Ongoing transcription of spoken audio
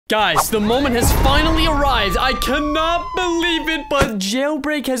Guys, the moment has finally arrived. I cannot believe it, but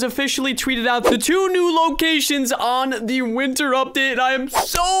Jailbreak has officially tweeted out the 2 new locations on the winter update. I am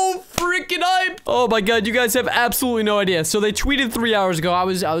so freaking hyped. Oh my god, you guys have absolutely no idea. So they tweeted 3 hours ago. I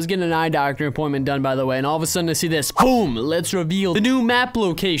was getting an eye doctor appointment done, by the way, and all of a sudden I see this. Boom, let's reveal the new map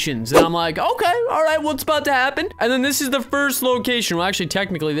locations. And I'm like, okay, all right, what's about to happen? And then this is the first location. Well, actually,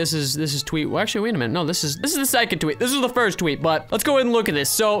 technically, this is tweet. Well, actually, wait a minute. No, this is the second tweet. This is the first tweet, but let's go ahead and look at this.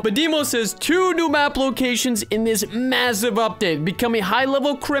 So Badimo says 2 new map locations in this massive update. Become a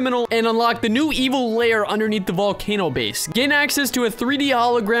high-level criminal and unlock the new evil lair underneath the volcano base. Gain access to a 3D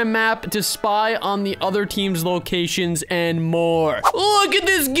hologram map to spy on the other team's locations and more. Look at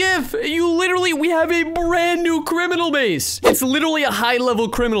this GIF. We have a brand new criminal base. It's literally a high-level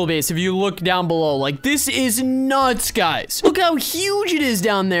criminal base if you look down below. Like, this is nuts, guys. Look how huge it is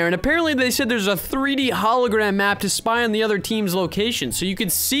down there. And apparently they said there's a 3D hologram map to spy on the other team's location. So you can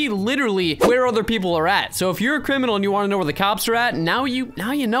see literally where other people are at. So if you're a criminal and you want to know where the cops are at, now you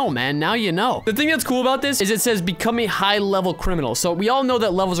know, man. Now you know. The thing that's cool about this is it says become a high-level criminal. So we all know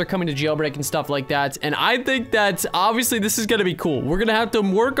that levels are coming to Jailbreak and stuff like that. And I think that obviously this is going to be cool. We're going to have to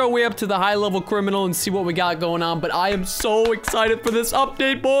work our way up to the high-level criminal and see what we got going on. But I am so excited for this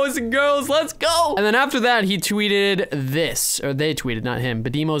update, boys and girls. Let's go. And then after that, he tweeted this, or they tweeted, not him.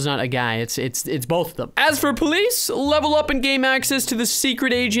 Badimo's not a guy. It's both of them. As for police, level up and gain access to the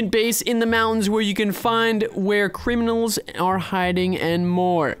secret agent base in the mountains where you can find where criminals are hiding and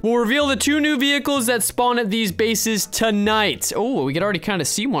more. We'll reveal the 2 new vehicles that spawn at these bases tonight. Oh, we can already kind of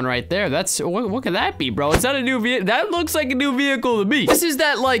see one right there. What could that be, bro? Is that a new vehicle? That looks like a new vehicle to me. This is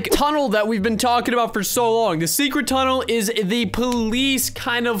that like tunnel that we've been talking about for so long. The secret tunnel is the police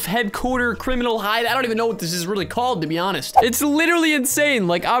kind of headquarter criminal hide. I don't even know what this is really called, to be honest. It's literally insane.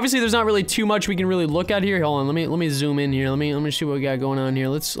 Like, obviously there's not really too much we can really look at here. Hold on, let me zoom in here. Let me see what we got going on here.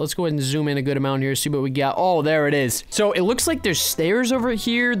 Let's go ahead and zoom in a good amount here, see what we got. Oh, there it is. So it looks like there's stairs over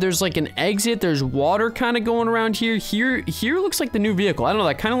here. There's like an exit. There's water kind of going around here. Here looks like the new vehicle. I don't know.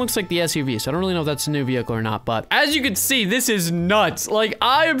 That kind of looks like the SUV. So I don't really know if that's a new vehicle or not. But as you can see, this is nuts. Like,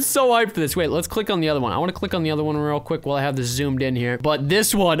 I am so hyped for this. Wait, let's click on the other one. I want to click on the other one real quick while I have this zoomed in here. But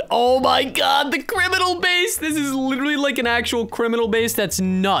this one, oh my god, the criminal base. This is literally like an actual criminal base. That's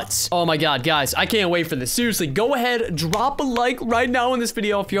nuts. Oh my god, guys, I can't wait for this. Seriously, go ahead, drop a like right now in this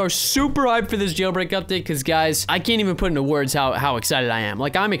video if you are super hyped for this Jailbreak update, because guys, I can't even put into words how excited I am.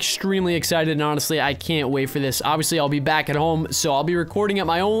 Like, I'm extremely excited, and honestly, I can't wait for this. Obviously, I'll be back at home, so I'll be recording at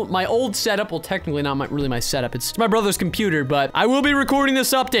my old setup. Well, technically not really my setup. It's my brother's computer, but I will be recording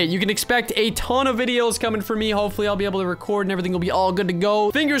this update. You can expect a ton of videos coming from me. Hopefully, I'll be able to record and everything will be all good to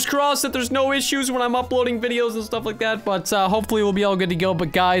go. Fingers crossed that there's no issues when I'm uploading videos and stuff like that, but hopefully we'll be all good to go.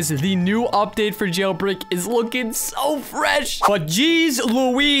 But guys, the new update for Jailbreak is looking so fresh. But geez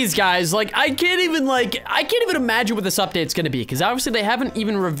Louise, guys, like, I can't even imagine what this update's gonna be, because obviously they haven't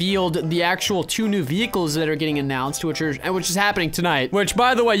even revealed the actual 2 new vehicles that are getting announced, which is happening tonight. Which,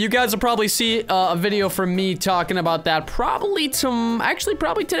 by the way, you guys will probably see a video from me talking about that probably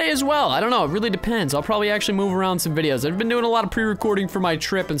today as well. I don't know. It really depends. I'll probably actually move around some videos. I've been doing a lot of pre-recording for my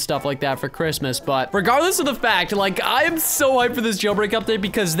trip and stuff like that for Christmas, but regardless of the fact, like, I am so hyped for this Jailbreak update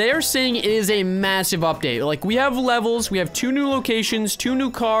because they're saying it is a massive update. Like, we have levels, we have 2 new locations, 2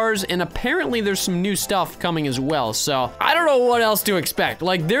 new cars, and apparently there's some new stuff coming as well. So I don't know what else to expect.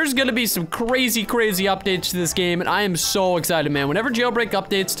 Like, there's gonna be some crazy updates to this game, and I am so excited, man. Whenever Jailbreak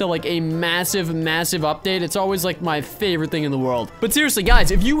updates to like a massive update, it's always like my favorite thing in the world. But seriously,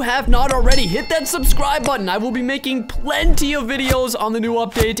 guys, if you have not already, hit that subscribe button. I will be making plenty of videos on the new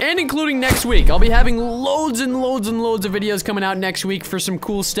update, and including next week. I'll be having loads of videos coming out next week for some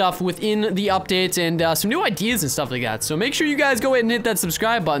cool stuff within the updates and some new ideas and stuff like that. So make sure you guys go ahead and hit that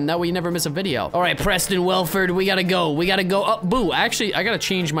subscribe button. That way you never miss a video. All right, Preston Welford, we gotta go. Oh, boo. Actually, I gotta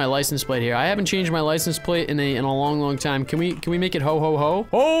change my license plate here. I haven't changed my license plate in a long time. Can we make it ho ho ho?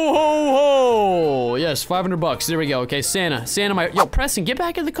 Ho ho ho! Yes, 500 bucks. There we go. Okay, Santa, yo, Preston, get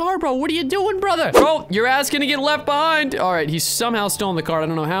back in the car, bro. What are you doing, brother? Bro, your ass gonna get left behind. All right, he's somehow still in the car. I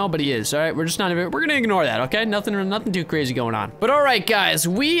don't know how, but he is. All right, we're gonna ignore that. Okay, nothing too crazy going on. But all right, guys,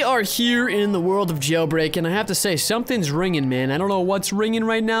 we are here in the world of Jailbreak, and I have to say, something's ringing, man. I don't know what's ringing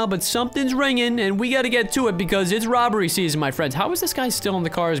right now, but something's ringing, and we gotta get to it because it's robbery season, my friends. How is this guy still in the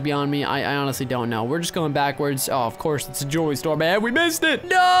cars beyond me? I honestly don't know. We're just going backwards. Oh, of course, it's a jewelry store, man. We missed it.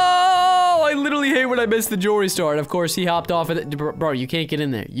 No! I literally hate when I miss the jewelry store. And of course, he hopped off of it. Bro, you can't get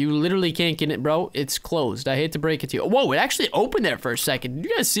in there. You literally can't get in, bro. It's closed. I hate to break it to you. Whoa, it actually opened there for a second. Did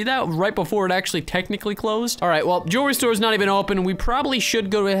you guys see that right before it actually technically closed? All right, well, jewelry store is not even open. We probably should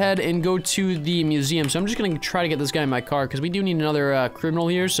go ahead and go to the museum. So I'm just going to try to get this guy in my car because we do need another criminal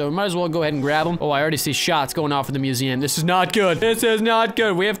here, so we might as well go ahead and grab him. Oh, I already see shots going off in the museum. This is not good. This is not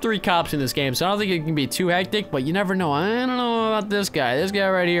good. We have 3 cops in this game, so I don't think it can be too hectic, but you never know. I don't know about this guy. This guy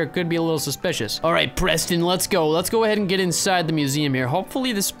right here could be a little suspicious. All right, Preston, let's go. Let's go ahead and get inside the museum here.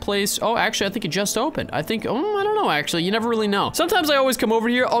 Hopefully this place... Oh, actually, I think it just opened. I think... Oh, I don't know, actually. You never really know. Sometimes I always come over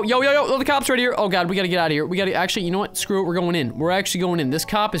here. Oh, yo. Oh, the cop's right here. Oh, God, we gotta get out of here. We gotta... Actually, you know what? Screw it. We're going in. We're actually going in. This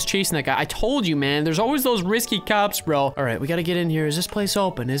cop is chasing that guy. I told you, man. There's always those risky cops, bro. All right, we gotta get in here. Is this place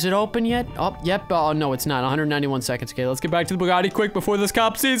open? Is it open yet? Oh, yep. Oh, no, it's not. 191 seconds. Okay, let's get back to the Bugatti quick before this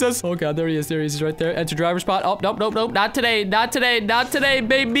cop sees us. Oh, God, there he is. There he is. He's right there. Enter driver spot. Oh, nope. Not today. Not today,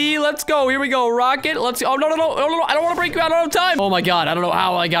 baby. Let's go. Here we go. Rocket. Let's... Oh, no. I don't want to break you out. I don't have time. Oh, my God. I don't know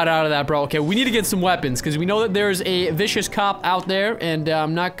how I got out of that, bro. Okay, we need to get some weapons because we know that there's a vicious cop out there, and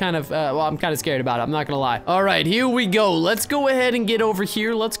I'm not kind of... well, I'm kind of scared about it. I'm not gonna lie. All right, here we go. Let's go ahead and get over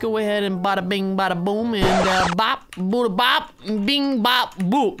here. Let's go ahead and bada bing, bada boom, and bop, booda bop, bing, bop,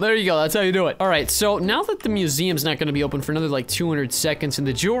 boop. There you go. That's how you do it. All right, so now that the museum's not gonna be open for another like 200 seconds, and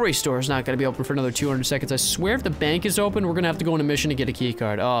the jewelry store is not gonna be open for another 200 seconds, I swear if the bank is open, we're gonna have to go on a mission to get a key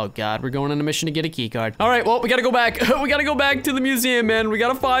card. Oh, God, we're going on a mission to get a key card. All right, well, we gotta go back. We gotta go back to the museum, man. We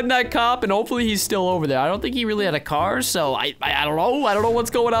gotta find that cop, and hopefully he's still over there. I don't think he really had a car, so I don't know. I don't know what's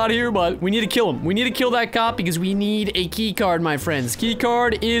going on here, but we need to kill him. We need to kill that cop because we need a key card, my friends. Key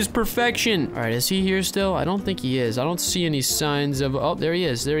card is perfection. All right, is he here still? I don't think he is. I don't see any signs of... Oh, there he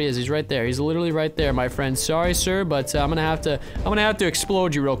is. There he is. He's right there. He's literally right there, my friend. Sorry, sir, but I'm gonna have to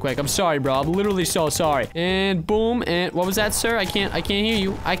explode you real quick. I'm sorry, bro. I'm literally so sorry. And boom. And what was that, sir? I can't hear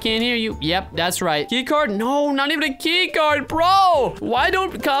you. I can't hear you. Yep, that's right. Key card? No, not even a key card, bro. Why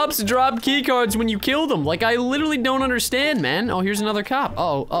don't cops drop key cards when you kill them? Like, I literally don't understand, man. Oh, here's another cop.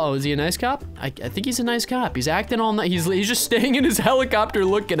 Uh-oh, is he a nice cop? I think he's a nice cop. He's acting all nice. He's just staying in his helicopter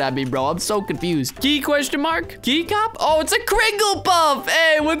looking at me, bro. I'm so confused. Key question mark? Key cop? Oh, it's a Kringle Puff.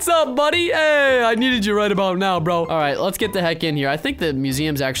 Hey, what's up, buddy? Hey, I needed you right about now, bro. All right, let's get the heck in here. I think the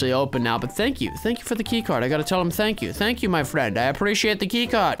museum's actually open now, but thank you. Thank you for the key card. I gotta tell him thank you. Thank you, my friend. I appreciate the key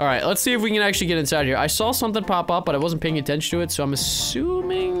card. All right, let's see if we can actually get inside here. I saw something pop up, but I wasn't paying attention to it, so I'm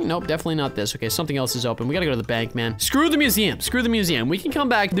assuming... Nope, definitely not this. Okay, something else is open. We gotta go to the bank, man. Screw the museum. Screw the museum. We can come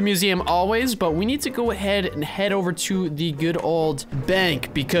back to the museum always, but we need to go ahead and head over to the good old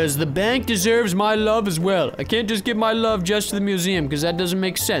bank because the bank deserves my love as well. I can't just give my love just to the museum because that doesn't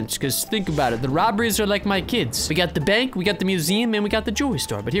make sense because think about it. The robberies are like my kids. We got the bank, we got the museum, and we got the jewelry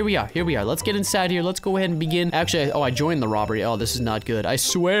store, but here we are. Here we are. Let's get inside here. Let's go ahead and begin. Actually, I joined the robbery. Oh, this is not good. I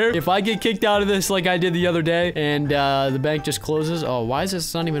swear, if I get kicked out of this like I did the other day and the bank just closes. Oh, why is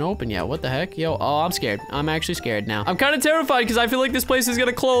this not even open yet? What the heck? Yo, oh, I'm scared. I'm actually scared now. I'm kind of terrified because I feel like this place is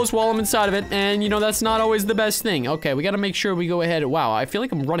gonna close while I'm inside of it, and you know, that's not always the best thing. Okay, we gotta make sure we go ahead. Wow, I feel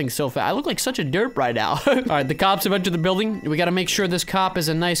like I'm running so fast. I look like such a derp right now. All right, the cops have entered the building. We gotta make sure this cop is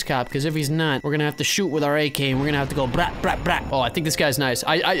a nice cop because if he's not, we're gonna have to shoot with our AK and we're gonna have to go brat, brat, brat. Oh, I think this guy's nice.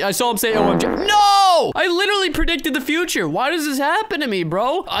 I saw him say OMG. No! I literally predicted the future. Why does this happen to me,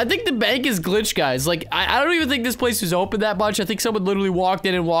 bro? I think the bank is glitched, guys. Like, I don't even think this place was open that much. I think someone literally walked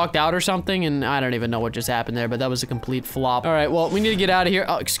in and walked out or something, and I don't even know what just happened there, but that was a complete flop. All right, well, we need to get out of here.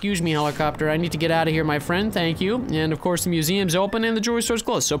 Oh, excuse me, helicopter. I need to get out of here, my friend. Thank you. And, of course, the museum's open and the jewelry store's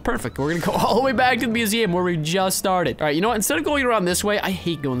closed, so perfect. We're gonna go all the way back to the museum where we just started. All right, you know what? Instead of going around this way, I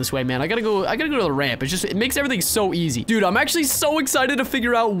hate going this way, man. I gotta go to the ramp. It makes everything so easy. Dude, I'm actually so excited to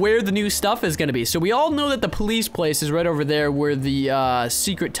figure out where the new stuff is gonna be. So we all know that the police place is right over there where the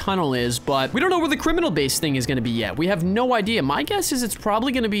secret tunnel is, but we don't know where the criminal base thing is gonna be yet. We have no idea. My guess is it's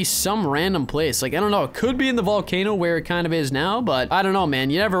probably gonna be some random place. Like, I don't know. It could be in the volcano where it kind of is now, but I don't know, man.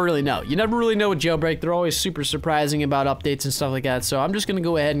 You never really know. You never really know with Jailbreak. They're always super surprising about updates and stuff like that. So I'm just gonna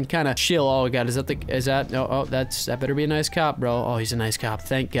go ahead and kind of chill. Oh God, that better be a nice cop, bro. Oh, he's a nice cop.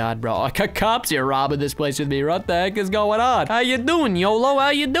 Thank God, bro. I got cops here robbing this place with me. What the heck is going on? How you doing, YOLO? How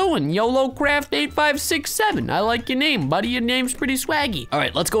you doing? YOLO Craft 8567. I like your name, buddy. Your name's pretty swaggy. All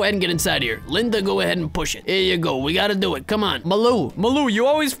right, let's go ahead and get inside here. Linda, go ahead and push it. Here you go. We gotta do it. Come on. Malou, you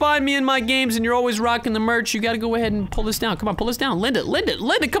always find me in my games and you're always rocking the merch. You gotta go ahead and pull this down. Come on, pull this down. Linda,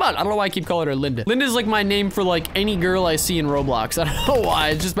 come on. I don't know why I keep calling her Linda. Linda's like my name for like any girl I see in Roblox. I don't know why.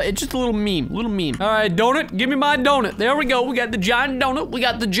 It's just a little meme. All right, donut. Give me my donut. There we go. We got the giant donut. We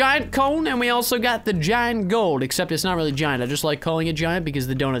got the giant cone, and we also got the giant gold, except it's not really giant. I just like calling it giant because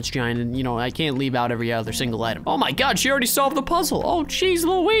the donut's giant, and you know, I can't leave out every other single item. Oh my my god, she already solved the puzzle. Oh, jeez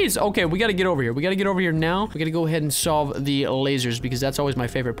Louise. Okay, we gotta get over here. We gotta get over here now. We gotta go ahead and solve the lasers because that's always my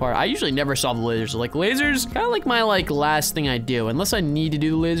favorite part. I usually never solve the lasers. Like, lasers, kind of like my, last thing I do. Unless I need to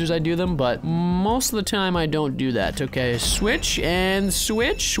do the lasers, I do them, but most of the time I don't do that. Okay, switch and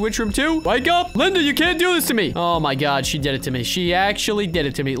switch. Switch room 2. Wake up. Linda, you can't do this to me. Oh my god, she did it to me. She actually did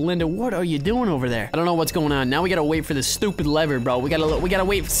it to me. Linda, what are you doing over there? I don't know what's going on. Now we gotta wait for this stupid lever, bro. We gotta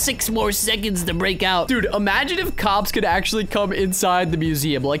wait 6 more seconds to break out. Dude, imagine if cops could actually come inside the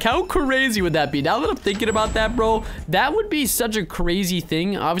museum. Like, how crazy would that be? Now that I'm thinking about that, bro, that would be such a crazy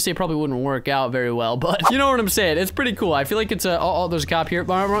thing. Obviously, it probably wouldn't work out very well, but you know what I'm saying? It's pretty cool. I feel like it's a... Oh, there's a cop here.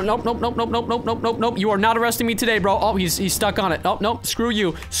 Nope, nope, nope, nope, nope, nope, nope, nope, nope. You are not arresting me today, bro. Oh, he's stuck on it. Oh, nope. Screw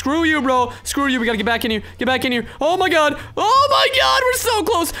you. Screw you, bro. Screw you. We gotta get back in here. Get back in here. Oh, my God. Oh, my God. We're so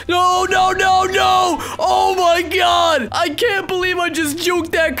close. No, no, no, no. Oh, my God. I can't believe I just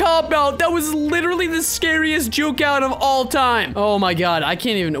juked that cop out. That was literally the scariest juke out of all time. Oh, my God. I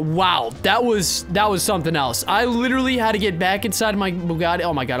can't even... Wow. That was something else. I literally had to get back inside my Bugatti.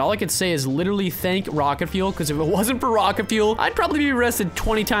 Oh, my God. All I could say is literally thank rocket fuel, because if it wasn't for rocket fuel, I'd probably be arrested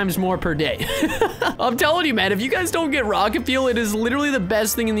 20 times more per day. I'm telling you, man, if you guys don't get rocket fuel, it is literally the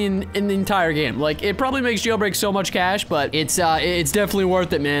best thing in the entire game. Like, it probably makes Jailbreak so much cash, but it's definitely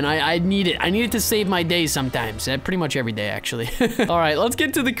worth it, man. I need it. I need it to save my day sometimes. Pretty much every day, actually. All right, let's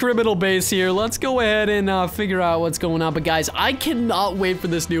get to the criminal base here. Let's go ahead and figure out what's going on. But guys, I cannot wait for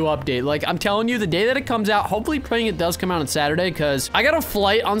this new update. Like, I'm telling you, the day that it comes out, hopefully praying it does come out on Saturday, because I got a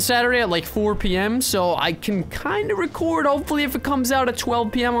flight on Saturday at like 4 p.m. So I can kind of record, hopefully, if it comes out at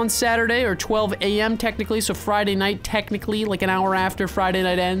 12 p.m. on Saturday, or 12 a.m. technically, so Friday night technically, like an hour after Friday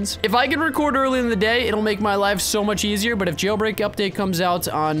night ends. If I can record early in the day, it'll make my life so much easier. But if Jailbreak update comes out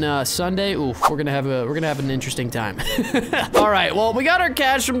on Sunday, oof, we're gonna have an interesting time. All right, well, we got our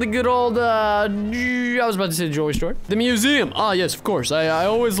cash from the good old I was about to say the jewelry store, the museum. Ah, yes, of course. I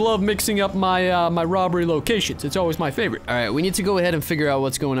always love mixing up my my robbery locations. It's always my favorite. All right, we need to go ahead and figure out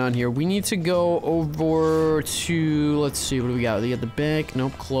what's going on here. We need to go over to, let's see, what do we got? We got the bank.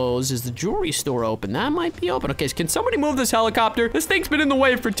 Nope, closed. Is the jewelry store open? That might be open. Okay, can somebody move this helicopter? This thing's been in the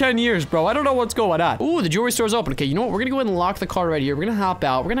way for 10 years, bro. I don't know what's going on. Ooh, the jewelry store's open. Okay, you know what? We're gonna go ahead and lock the car right here. We're gonna hop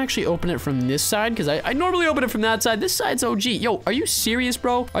out. We're gonna actually open it from this side, because I normally open it from that side. This side's OG. Yo, are you serious,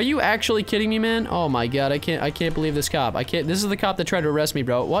 bro? Are you actually kidding me, man? Oh my God, I can't believe this cop. This is the cop that tried to arrest me,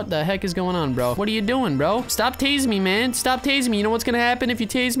 bro. What the heck is going on, bro? What are you doing, bro? Stop tasing me, man. Stop tasing me. You know what's gonna happen if you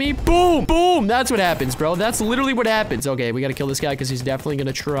tase me? Boom! Boom! That's what happens, bro. That's literally what happens. Okay, we gotta kill this guy, because he's definitely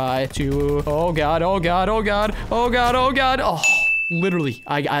gonna try to... Oh God, oh God, oh God, oh God, oh God. Oh... Literally,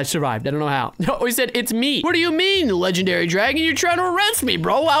 I survived. I don't know how. No, he said, it's me. What do you mean, legendary dragon? You're trying to arrest me,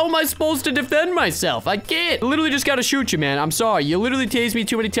 bro. How am I supposed to defend myself? I can't. I literally just gotta shoot you, man. I'm sorry. You literally tased me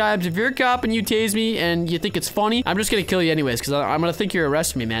too many times. If you're a cop and you tase me and you think it's funny, I'm just gonna kill you anyways, because I'm gonna think you're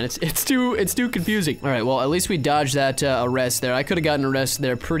arresting me, man. It's too confusing. All right, well, at least we dodged that arrest there. I could have gotten arrested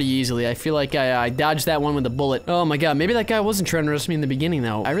there pretty easily. I feel like I dodged that one with a bullet. Oh my God, maybe that guy wasn't trying to arrest me in the beginning,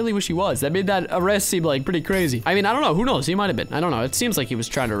 though. I really wish he was. That made that arrest seem like pretty crazy. I mean, I don't know. Who knows? He might have been. I don't know. It seems like he was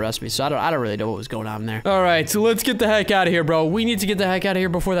trying to arrest me, so I don't really know what was going on there. All right, so let's get the heck out of here, bro. We need to get the heck out of here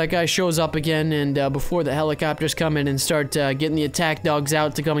before that guy shows up again, and before the helicopters come in and start getting the attack dogs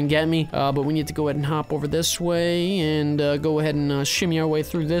out to come and get me. But we need to go ahead and hop over this way and go ahead and shimmy our way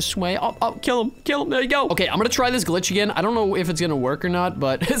through this way. Oh, kill him, kill him. There you go. Okay, I'm gonna try this glitch again. I don't know if it's gonna work or not,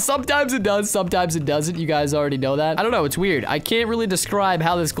 but sometimes it does, sometimes it doesn't. You guys already know that. I don't know. It's weird. I can't really describe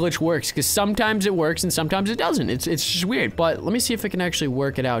how this glitch works, because sometimes it works and sometimes it doesn't. It's just weird. But let me see if I can actually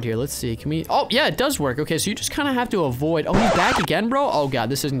work it out here. Let's see. Can we... Oh, yeah, it does work. Okay, so you just kind of have to avoid... Oh, he's back again, bro? Oh, God,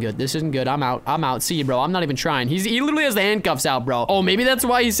 this isn't good. This isn't good. I'm out. I'm out. See you, bro. I'm not even trying. He literally has the handcuffs out, bro. Oh, maybe that's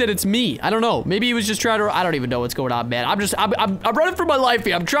why he said it's me. I don't know. Maybe he was just trying to... I don't even know what's going on, man. I'm running for my life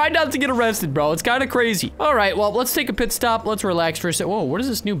here. I'm trying not to get arrested, bro. It's kind of crazy. All right, well, let's take a pit stop. Let's relax for a second. Whoa, what is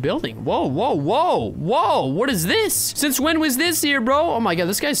this new building? Whoa, whoa, whoa, whoa. What is this? Since when was this here, bro? Oh, my God.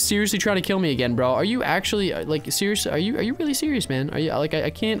 This guy's seriously trying to kill me again, bro. Are you actually, like, serious? Are you really serious, man? Are you, like, I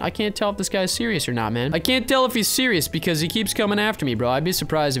can't tell if this guy's serious or not, man. I can't tell if he's serious because he keeps coming after me, bro. I'd be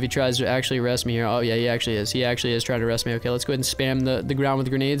surprised if he tries to actually arrest me here. Oh, yeah, he actually is. He actually is trying to arrest me. Okay, let's go ahead and spam the ground with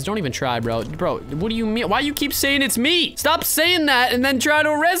grenades. Don't even try, bro. Bro, what do you mean? Why you keep saying it's me? Stop saying that and then try to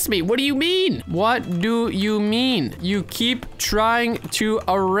arrest me. What do you mean? What do you mean? You keep trying to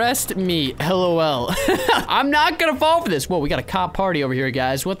arrest me. LOL. I'm not gonna fall for this. Whoa, we got a cop party over here,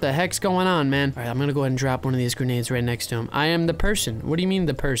 guys. What the heck's going on, man? All right, I'm gonna go ahead and drop one of these grenades right next to him. I am the person. What do you mean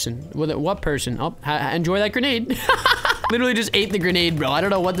the person? What person? Oh, enjoy that grenade. Literally just ate the grenade, bro. I don't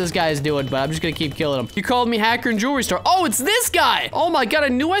know what this guy is doing, but I'm just gonna keep killing him. You called me hacker and jewelry store. Oh, it's this guy. Oh my God,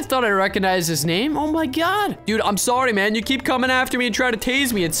 I thought I recognized his name. Oh my God. Dude, I'm sorry, man. You keep coming after me and try to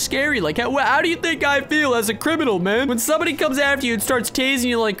tase me. It's scary. Like, how do you think I feel as a criminal, man? When somebody comes after you and starts tasing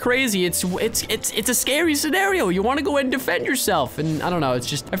you like crazy, it's a scary scenario. You want to go ahead and defend yourself. And I don't know, it's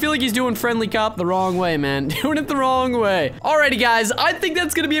just, I feel like he's doing friendly cop the wrong way, man. Doing it the wrong way. Alrighty, guys, I think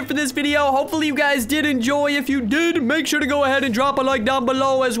that's gonna be it for this video. Hopefully you guys did enjoy. If you did, make sure to go ahead and drop a like down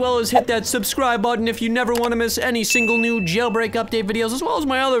below, as well as hit that subscribe button if you never want to miss any single new Jailbreak update videos, as well as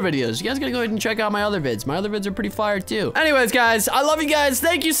my other videos. You guys gotta go ahead and check out my other vids. My other vids are pretty fire too. Anyways, guys, I love you guys.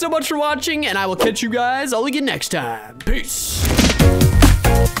 Thank you so much for watching, and I will catch you guys all again next time. Peace.